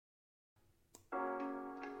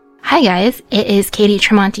Hi guys, it is Katie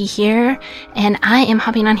Tremonti here, and I am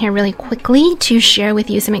hopping on here really quickly to share with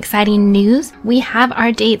you some exciting news. We have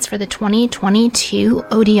our dates for the 2022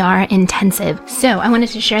 ODR Intensive. So I wanted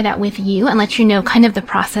to share that with you and let you know kind of the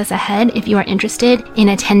process ahead if you are interested in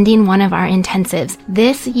attending one of our intensives.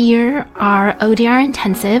 This year, our ODR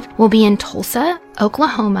Intensive will be in Tulsa,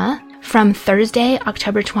 Oklahoma, from Thursday,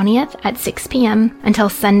 October 20th at 6 p.m. until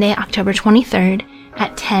Sunday, October 23rd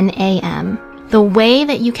at 10 a.m. The way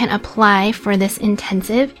that you can apply for this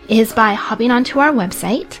intensive is by hopping onto our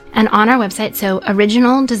website, and on our website, so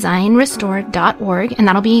originaldesignrestored.org, and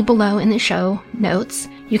that'll be below in the show notes.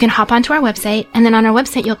 You can hop onto our website, and then on our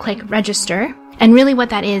website, you'll click register. And really what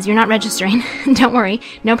that is, you're not registering. Don't worry,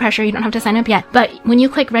 no pressure, you don't have to sign up yet. But when you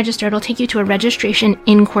click register, it'll take you to a registration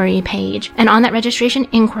inquiry page. And on that registration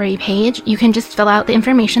inquiry page, you can just fill out the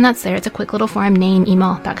information that's there. It's a quick little form, name,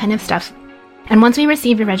 email, that kind of stuff. And once we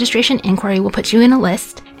receive your registration inquiry, we'll put you in a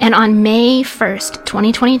list. And on May 1st,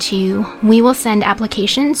 2022, we will send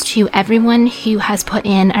applications to everyone who has put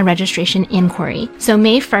in a registration inquiry. So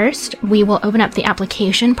May 1st, we will open up the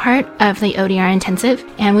application part of the ODR Intensive,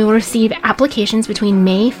 and we will receive applications between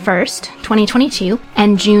May 1st, 2022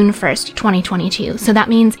 and June 1st, 2022. So that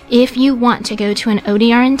means if you want to go to an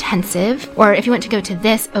ODR Intensive, or if you want to go to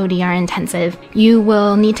this ODR Intensive, you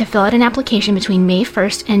will need to fill out an application between May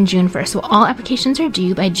 1st and June 1st. So all applications are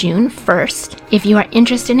due by June 1st if you are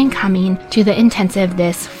interested in coming to the intensive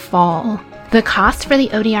this fall. The cost for the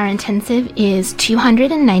ODR intensive is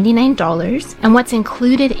 $299, and what's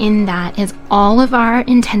included in that is all of our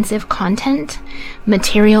intensive content,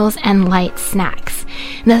 materials, and light snacks.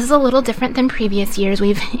 And this is a little different than previous years.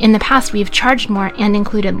 In the past, we've charged more and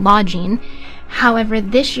included lodging. However,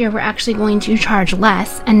 this year we're actually going to charge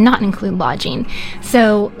less and not include lodging.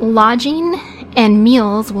 So lodging and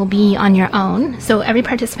meals will be on your own. So every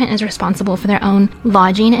participant is responsible for their own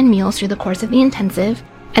lodging and meals through the course of the intensive.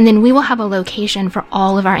 And then we will have a location for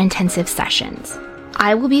all of our intensive sessions.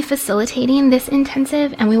 I will be facilitating this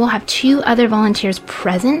intensive, and we will have 2 other volunteers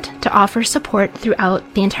present to offer support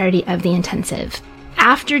throughout the entirety of the intensive.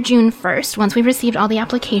 After June 1st, once we've received all the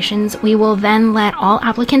applications, we will then let all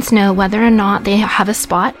applicants know whether or not they have a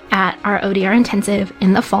spot at our ODR intensive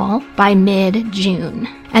in the fall by mid-June.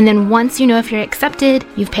 And then once you know if you're accepted,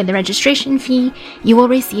 you've paid the registration fee, you will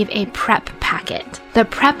receive a prep packet. The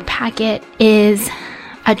prep packet is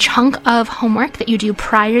a chunk of homework that you do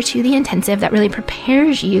prior to the intensive that really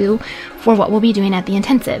prepares you for what we'll be doing at the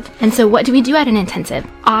intensive. And so what do we do at an intensive?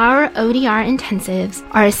 Our ODR intensives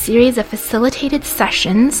are a series of facilitated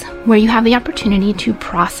sessions where you have the opportunity to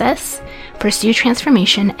process, pursue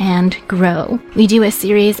transformation, and grow. We do a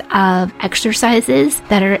series of exercises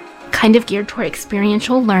that are kind of geared toward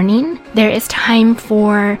experiential learning. There is time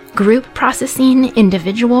for group processing,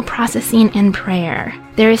 individual processing, and prayer.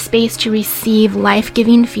 There is space to receive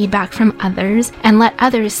life-giving feedback from others and let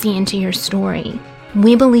others see into your story.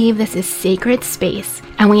 We believe this is sacred space,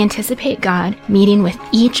 and we anticipate God meeting with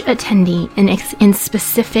each attendee in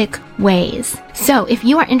specific ways. So if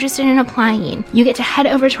you are interested in applying, you get to head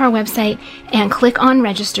over to our website and click on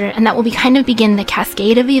register, and that will begin the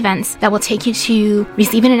cascade of events that will take you to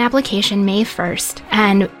receiving an application May 1st.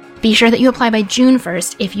 And be sure that you apply by June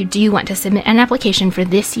 1st if you do want to submit an application for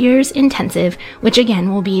this year's intensive, which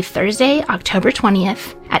again will be Thursday, October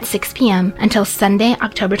 20th at 6 p.m. until Sunday,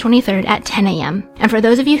 October 23rd at 10 a.m. And for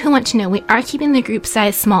those of you who want to know, we are keeping the group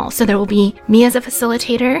size small, so there will be me as a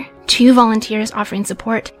facilitator, 2 volunteers offering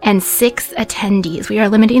support, and 6 attendees. We are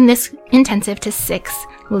limiting this intensive to 6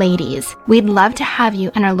 ladies. We'd love to have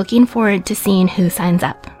you and are looking forward to seeing who signs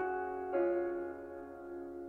up.